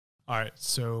All right.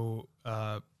 So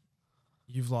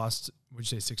you've lost, would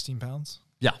you say 16 pounds?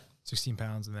 Yeah. 16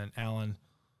 pounds. And then Alan,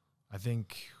 I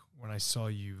think when I saw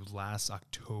you last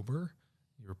October,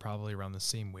 you were probably around the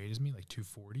same weight as me, like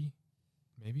 240,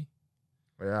 maybe?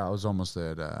 Yeah, I was almost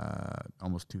at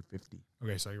almost 250.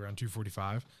 Okay, so you're around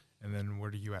 245. And then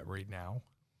what are you at right now?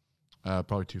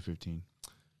 Probably 215.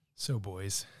 So,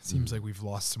 boys, seems like we've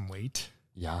lost some weight.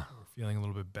 Yeah. We're feeling a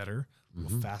little bit better, a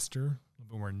little faster, a little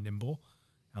bit more nimble.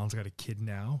 Alan's got a kid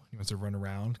now. He wants to run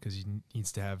around because he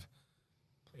needs to have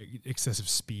excessive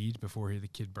speed before the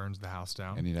kid burns the house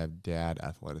down. And he'd have dad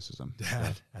athleticism.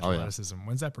 Athleticism.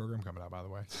 When's that program coming out, by the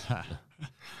way?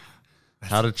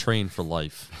 How to train for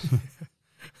life.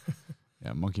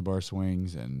 Yeah, monkey bar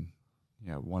swings and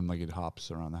one-legged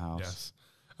hops around the house.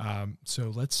 Yes.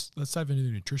 So let's dive into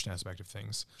the nutrition aspect of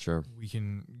things. Sure. We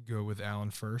can go with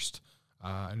Alan first.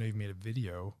 I know you've made a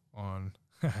video on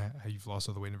how you've lost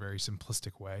all the weight in a very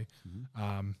simplistic way.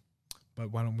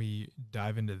 But why don't we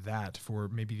dive into that for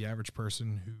maybe the average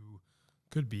person who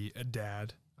could be a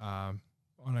dad on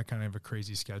a kind of a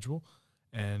crazy schedule.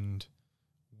 And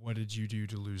what did you do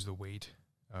to lose the weight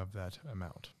of that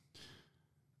amount?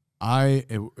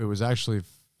 It was actually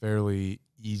fairly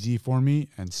easy for me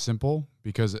and simple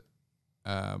because,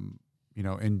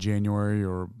 in January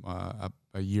or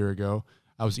a year ago,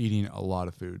 I was eating a lot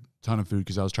of food, ton of food,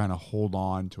 because I was trying to hold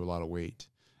on to a lot of weight.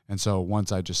 And so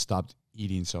once I just stopped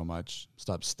eating so much,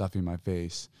 stopped stuffing my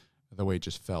face, the weight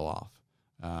just fell off.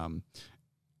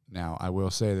 Now, I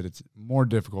will say that it's more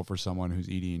difficult for someone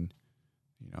who's eating,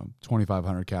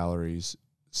 2,500 calories,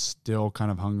 still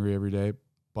kind of hungry every day,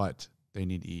 but they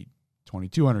need to eat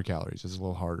 2,200 calories. It's a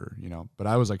little harder, but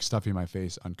I was like stuffing my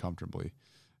face uncomfortably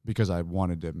because I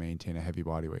wanted to maintain a heavy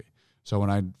body weight. So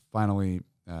when I finally,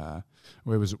 it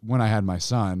was when I had my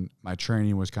son, my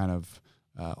training was kind of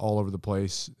all over the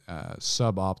place,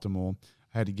 suboptimal.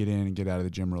 I had to get in and get out of the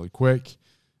gym really quick.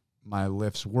 My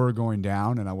lifts were going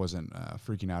down and I wasn't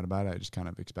freaking out about it. I just kind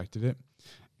of expected it.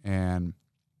 And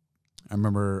I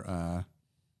remember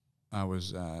I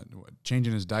was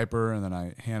changing his diaper, and then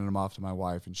I handed him off to my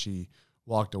wife, and she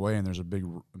walked away, and there's a big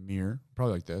mirror,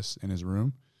 probably like this, in his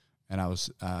room. And I was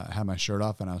had my shirt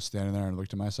off, and I was standing there and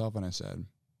looked at myself, and I said,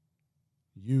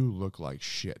 "You look like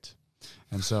shit."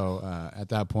 And so at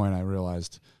that point, I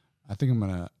realized I think I'm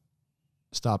going to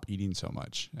stop eating so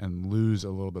much and lose a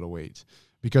little bit of weight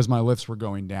because my lifts were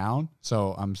going down.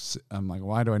 So I'm like,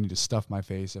 why do I need to stuff my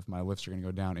face if my lifts are going to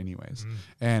go down anyways?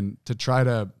 And to try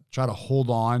to hold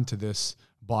on to this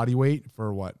body weight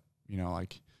for what,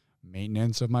 like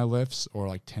maintenance of my lifts or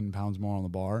like 10 pounds more on the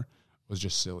bar was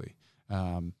just silly.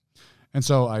 And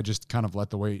so I just kind of let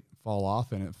the weight fall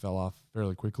off, and it fell off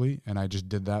fairly quickly. And I just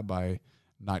did that by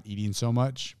not eating so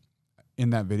much.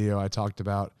 In that video, I talked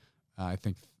about, I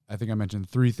think I mentioned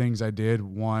 3 things I did.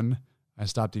 1, I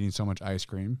stopped eating so much ice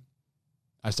cream.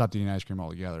 I stopped eating ice cream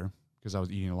altogether because I was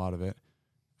eating a lot of it.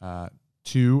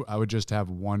 2, I would just have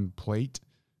 1 plate,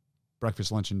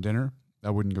 breakfast, lunch, and dinner.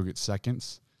 I wouldn't go get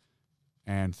seconds.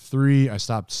 And 3, I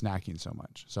stopped snacking so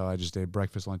much. So I just ate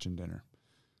breakfast, lunch, and dinner.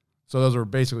 So those were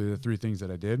basically the 3 things that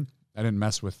I did. I didn't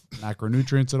mess with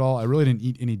macronutrients at all. I really didn't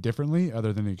eat any differently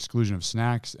other than the exclusion of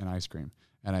snacks and ice cream.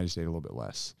 And I just ate a little bit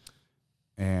less.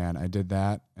 And I did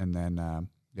that. And then,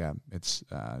 it's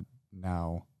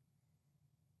now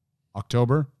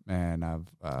October, and I've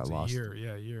lost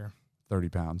a year. 30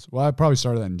 pounds. Well, I probably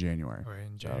started that in January. Okay,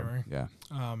 in January. So,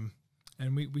 yeah.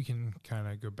 And we can kind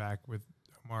of go back with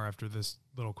Omar after this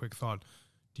little quick thought.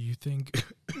 Do you think,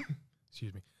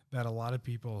 excuse me, that a lot of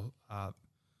people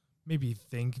maybe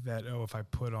think that, if I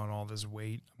put on all this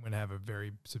weight, I'm going to have a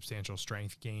very substantial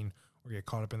strength gain, or get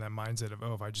caught up in that mindset of,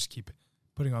 if I just keep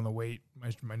putting on the weight,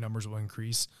 my numbers will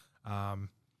increase.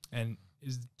 And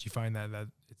do you find that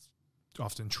it's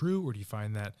often true, or do you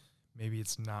find that maybe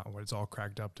it's not what it's all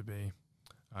cracked up to be,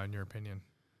 in your opinion?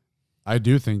 I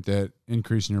do think that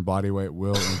increasing your body weight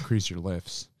will increase your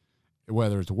lifts.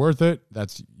 Whether it's worth it,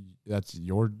 that's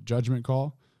your judgment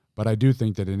call. But I do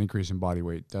think that an increase in body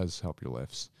weight does help your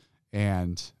lifts.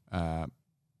 And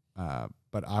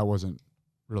but I wasn't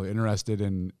really interested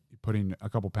in putting a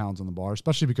couple pounds on the bar,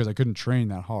 especially because I couldn't train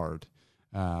that hard.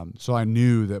 So I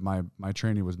knew that my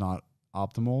training was not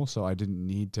optimal, so I didn't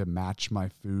need to match my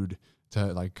food to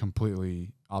like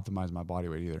completely optimize my body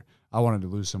weight either. I wanted to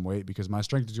lose some weight because my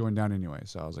strength is going down anyway.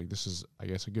 So I was like, this is, I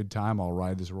guess, a good time. I'll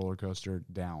ride this roller coaster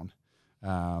down.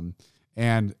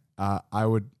 And I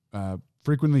would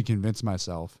frequently convince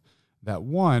myself that,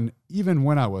 one, even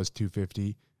when I was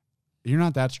 250, you're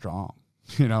not that strong,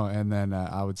 and then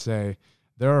I would say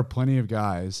there are plenty of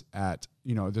guys at,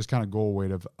 this kind of goal weight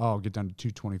of, I'll get down to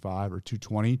 225 or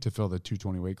 220 to fill the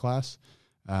 220 weight class.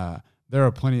 There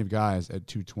are plenty of guys at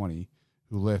 220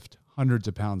 who lift hundreds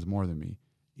of pounds more than me,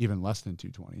 even less than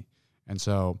 220. And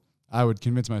so I would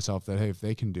convince myself that, hey, if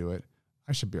they can do it,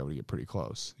 I should be able to get pretty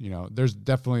close. There's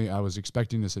definitely, I was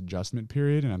expecting this adjustment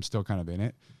period, and I'm still kind of in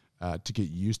it to get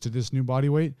used to this new body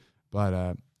weight.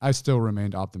 But I still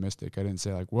remained optimistic. I didn't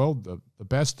say like, well, the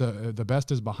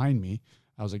best is behind me.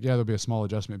 I was like, yeah, there'll be a small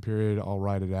adjustment period. I'll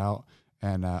ride it out.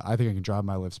 And I think I can drive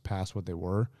my lifts past what they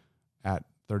were at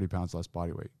 30 pounds less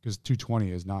body weight, because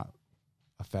 220 is not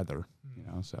a feather,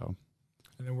 so.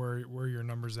 And then where are your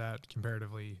numbers at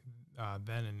comparatively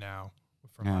then and now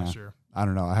from last year? I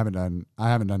don't know. I haven't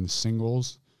done a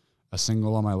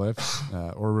single on my lifts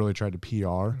or really tried to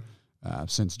PR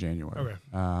since January. Okay.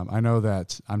 I know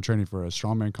that I'm training for a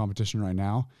strongman competition right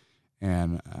now,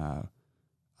 and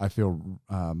I feel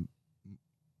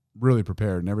really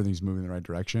prepared, and everything's moving in the right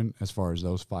direction as far as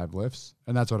those 5 lifts,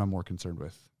 and that's what I'm more concerned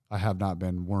with. I have not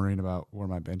been worrying about where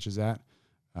my bench is at.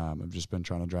 I've just been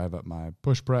trying to drive up my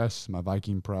push press, my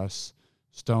Viking press,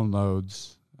 stone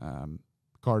loads,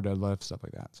 car deadlift, stuff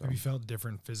like that. So have you felt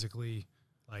different physically,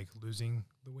 like losing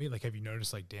the weight? Like, have you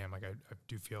noticed like, damn, like I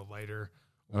do feel lighter,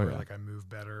 or like I move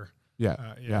better? Yeah.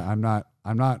 I'm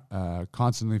not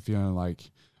constantly feeling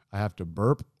like I have to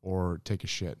burp or take a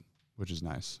shit, which is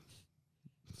nice.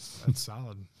 That's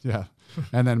solid. Yeah.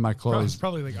 And then my clothes. It's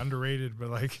probably like underrated, but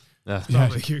like, I've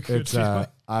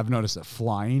noticed that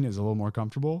flying is a little more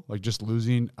comfortable. Like just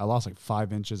I lost like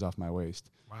 5 inches off my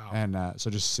waist. Wow. And so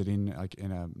just sitting like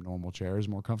in a normal chair is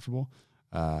more comfortable.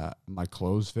 My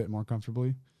clothes fit more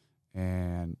comfortably.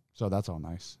 And so that's all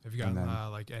nice. Have you gotten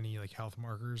like any like health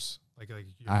markers? Like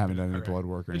I haven't done any blood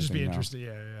work or anything. It'd just be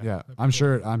interesting. Yeah. I'm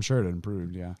sure it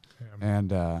improved. Yeah.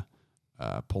 And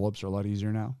pull-ups are a lot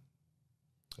easier now.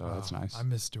 So that's nice. I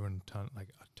miss doing a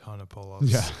ton of pull-ups.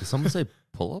 Yeah. Did someone say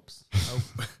pull-ups? Oh.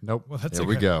 Nope. Well, that's Here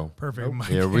we go. Perfect. Nope.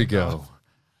 Here we go.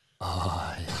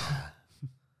 Oh, yeah.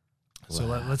 So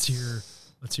let's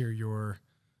hear your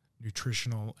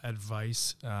nutritional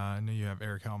advice. I know you have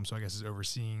Eric Helm, so I guess is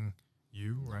overseeing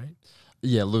you, right?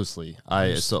 Yeah, loosely.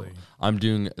 So I'm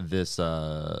doing this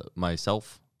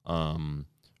myself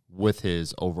with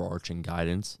his overarching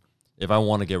guidance. If I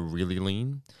want to get really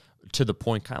lean, to the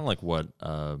point, kind of like what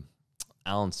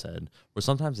Alan said, where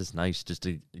sometimes it's nice just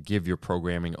to give your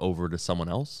programming over to someone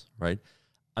else, right?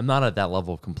 I'm not at that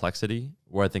level of complexity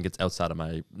where I think it's not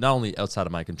only outside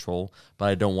of my control, but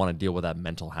I don't want to deal with that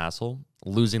mental hassle.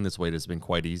 Losing this weight has been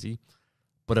quite easy.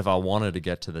 But if I wanted to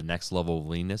get to the next level of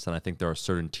leanness, and I think there are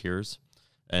certain tiers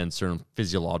and certain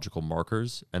physiological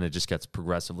markers, and it just gets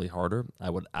progressively harder, I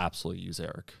would absolutely use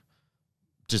Eric,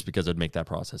 just because it'd make that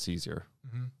process easier.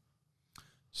 Mm-hmm.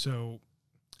 So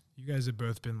you guys have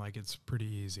both been like, it's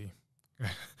pretty easy.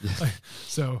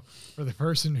 So for the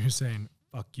person who's saying,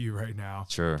 fuck you right now,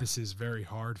 sure, this is very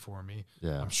hard for me.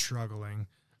 Yeah. I'm struggling.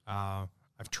 I've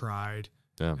tried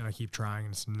and I keep trying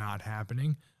and it's not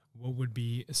happening. What would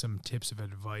be some tips of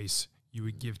advice you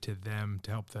would give to them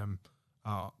to help them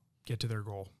get to their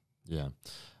goal? Yeah.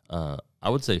 I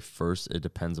would say first, it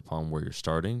depends upon where you're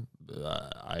starting.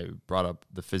 I brought up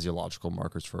the physiological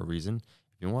markers for a reason.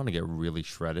 If you want to get really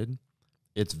shredded,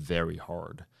 it's very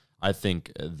hard. I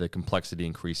think the complexity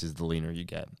increases the leaner you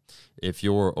get. If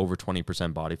you're over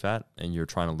 20% body fat and you're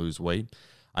trying to lose weight,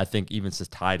 I think even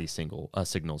satiety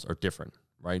signals are different,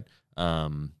 right?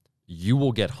 You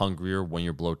will get hungrier when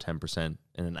you're below 10%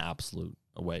 in an absolute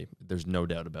way. There's no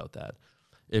doubt about that.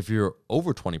 If you're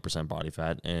over 20% body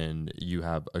fat and you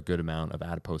have a good amount of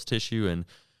adipose tissue and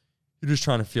you're just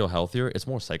trying to feel healthier, it's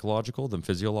more psychological than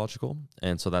physiological.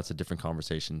 And so that's a different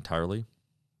conversation entirely.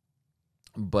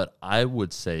 But I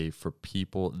would say for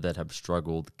people that have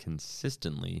struggled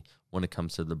consistently when it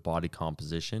comes to the body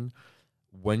composition,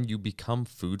 when you become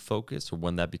food focused or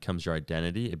when that becomes your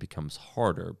identity, it becomes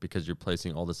harder because you're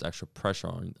placing all this extra pressure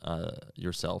on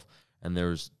yourself. And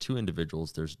there's 2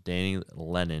 individuals. There's Danny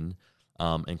Lennon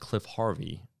and Cliff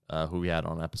Harvey, who we had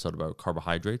on an episode about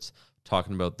carbohydrates,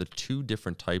 talking about the 2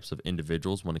 different types of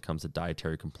individuals when it comes to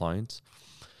dietary compliance.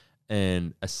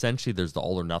 And essentially there's the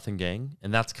all or nothing gang,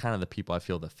 and that's kind of the people I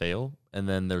feel that fail. And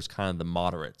then there's kind of the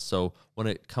moderates. So when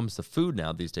it comes to food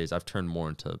now these days, I've turned more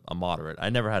into a moderate. I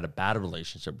never had a bad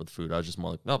relationship with food. I was just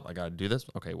more like, nope, I got to do this.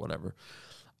 Okay, whatever.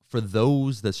 For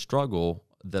those that struggle,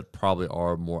 that probably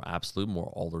are more absolute, more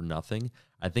all or nothing,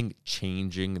 I think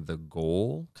changing the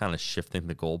goal, kind of shifting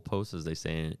the goalposts, as they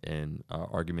say in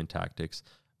argument tactics,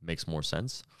 makes more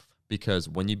sense. because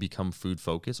when you become food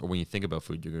focused, or when you think about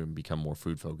food, you're going to become more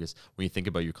food focused. When you think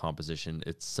about your composition,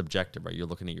 it's subjective, right? You're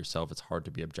looking at yourself. It's hard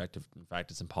to be objective. In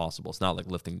fact, it's impossible. It's not like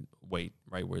lifting weight,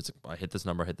 right? Where it's like, I hit this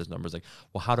number. It's like,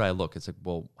 well, how do I look? It's like,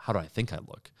 well, how do I think I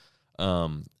look?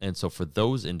 And so for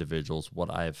those individuals, what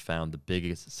I have found the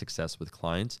biggest success with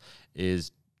clients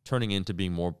is turning into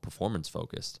being more performance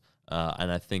focused. And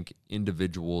I think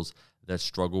individuals that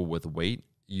struggle with weight,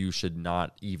 you should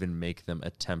not even make them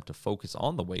attempt to focus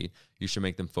on the weight. You should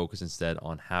make them focus instead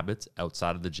on habits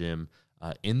outside of the gym,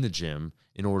 in the gym,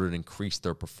 in order to increase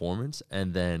their performance.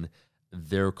 And then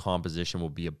their composition will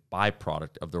be a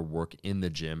byproduct of their work in the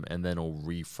gym, and then it'll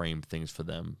reframe things for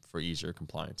them for easier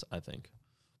compliance, I think.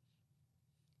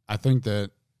 I think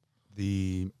that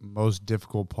the most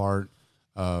difficult part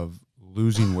of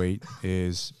losing weight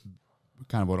is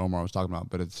kind of what Omar was talking about,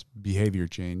 but it's behavior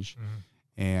change.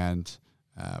 Mm-hmm. And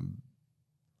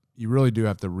you really do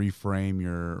have to reframe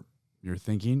your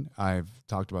thinking. I've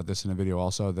talked about this in a video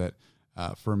also, that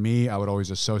for me, I would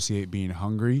always associate being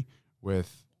hungry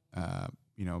with,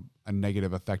 a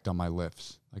negative effect on my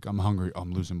lifts. Like, I'm hungry,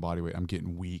 I'm losing body weight, I'm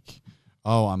getting weak.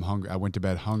 Oh, I'm hungry, I went to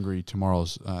bed hungry, tomorrow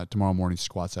morning's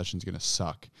squat session is going to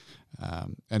suck.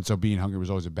 And so being hungry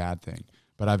was always a bad thing.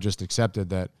 But I've just accepted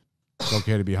that it's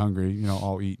okay to be hungry.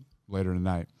 I'll eat later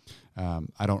tonight.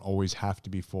 I don't always have to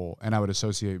be full. And I would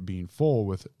associate being full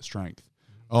with strength.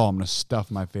 Oh, I'm going to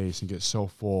stuff my face and get so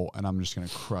full, and I'm just going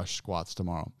to crush squats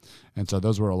tomorrow. And so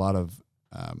those were a lot of,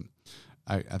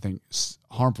 I think,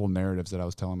 harmful narratives that I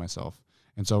was telling myself.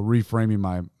 And so reframing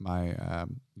my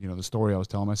the story I was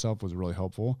telling myself was really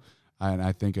helpful. And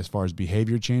I think as far as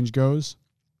behavior change goes,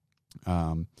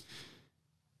 I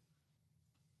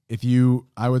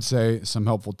would say some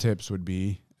helpful tips would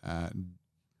be,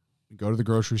 go to the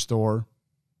grocery store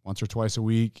once or twice a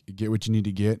week, get what you need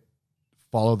to get,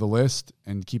 follow the list,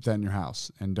 and keep that in your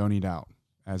house, and don't eat out.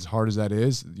 As hard as that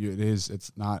is,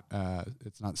 it's not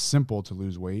simple to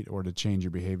lose weight or to change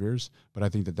your behaviors, but I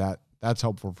think that's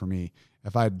helpful for me.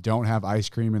 If I don't have ice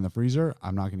cream in the freezer,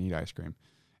 I'm not going to eat ice cream.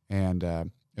 And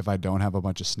if I don't have a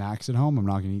bunch of snacks at home, I'm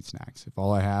not going to eat snacks. If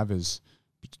all I have is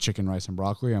chicken, rice, and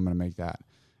broccoli, I'm going to make that.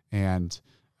 And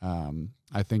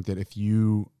I think that if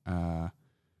you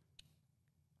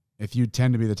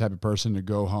tend to be the type of person to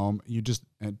go home,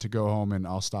 and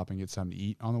I'll stop and get something to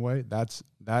eat on the way,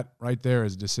 that right there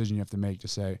is a decision you have to make to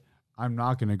say, I'm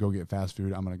not going to go get fast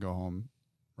food. I'm going to go home,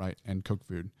 right, and cook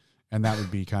food. And that would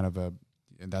be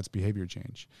that's behavior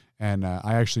change. And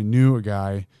I actually knew a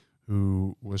guy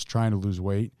who was trying to lose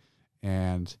weight,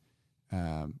 and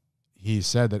he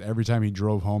said that every time he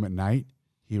drove home at night,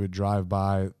 he would drive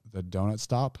by the donut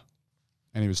stop,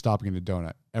 and he was stopping at the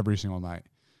donut every single night.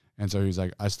 And so he's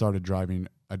like, I started driving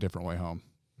a different way home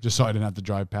just so I didn't have to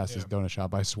drive past this donut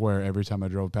shop. I swear every time I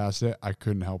drove past it, I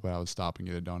couldn't help it. I would stop and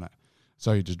get a donut.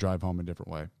 So you just drive home a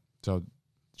different way. So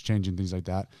changing things like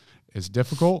that is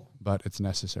difficult, but it's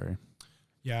necessary.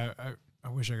 Yeah, I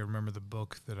wish I could remember the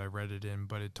book that I read it in,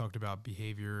 but it talked about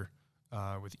behavior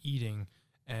with eating,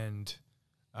 and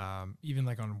even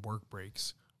like on work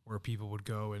breaks where people would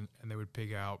go and they would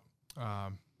pig out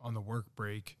on the work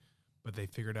break, but they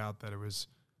figured out that it was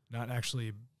not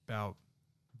actually about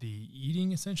the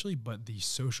eating essentially, but the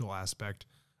social aspect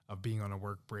of being on a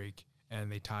work break. And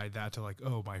they tied that to like,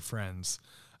 oh, my friends.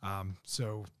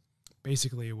 So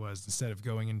basically it was, instead of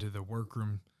going into the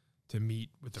workroom to meet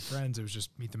with the friends, it was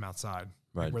just meet them outside,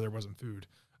 right, like where there wasn't food.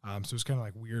 So it's kind of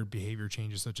like weird behavior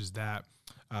changes such as that,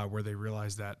 where they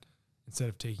realized that instead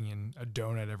of taking in a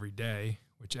donut every day,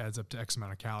 which adds up to X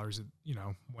amount of calories,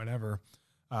 whenever,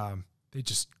 they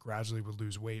just gradually would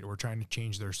lose weight, or trying to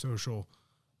change their social,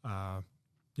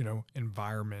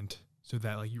 environment, so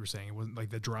that, like you were saying, it wasn't like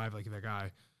the drive, like that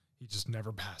guy, he just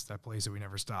never passed that place, so we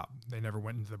never stopped. They never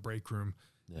went into the break room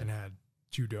and had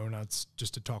 2 donuts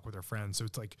just to talk with their friends. So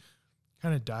it's like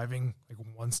kind of diving like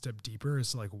one step deeper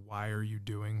as to like, why are you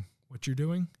doing what you're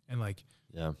doing? And like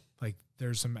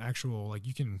there's some actual, like,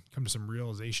 you can come to some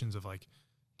realizations of like,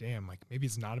 damn, like maybe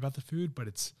it's not about the food, but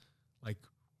it's like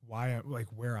why, like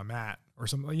where I'm at or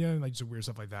something, like just weird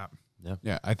stuff like that.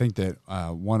 Yeah. I think that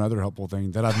one other helpful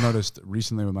thing that I've noticed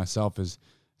recently with myself is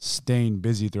staying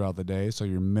busy throughout the day. So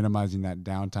you're minimizing that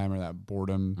downtime or that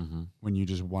boredom when you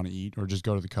just want to eat, or just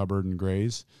go to the cupboard and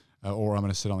graze, or I'm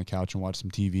going to sit on the couch and watch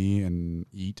some TV and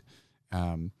eat.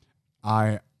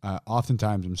 I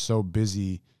oftentimes am so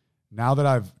busy now that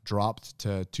I've dropped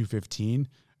to 215.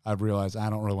 I've realized I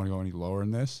don't really want to go any lower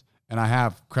in this, and I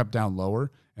have crept down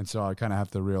lower. And so I kind of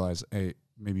have to realize, hey,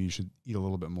 maybe you should eat a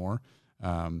little bit more.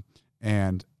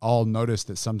 And I'll notice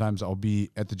that sometimes I'll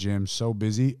be at the gym so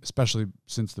busy, especially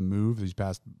since the move these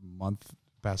past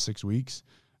 6 weeks,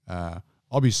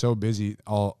 I'll be so busy.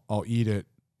 I'll eat at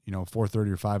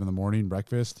 4:30 or 5 in the morning,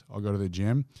 breakfast. I'll go to the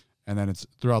gym, and then it's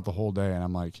throughout the whole day. And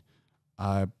I'm like,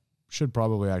 I should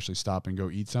probably actually stop and go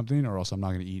eat something, or else I'm not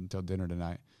going to eat until dinner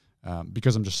tonight,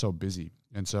 because I'm just so busy.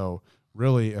 And so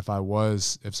really, if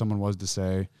someone was to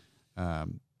say,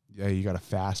 yeah, you got to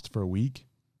fast for a week,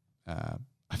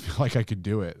 I feel like I could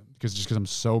do it because I'm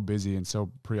so busy and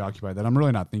so preoccupied that I'm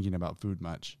really not thinking about food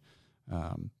much.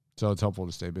 So it's helpful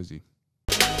to stay busy.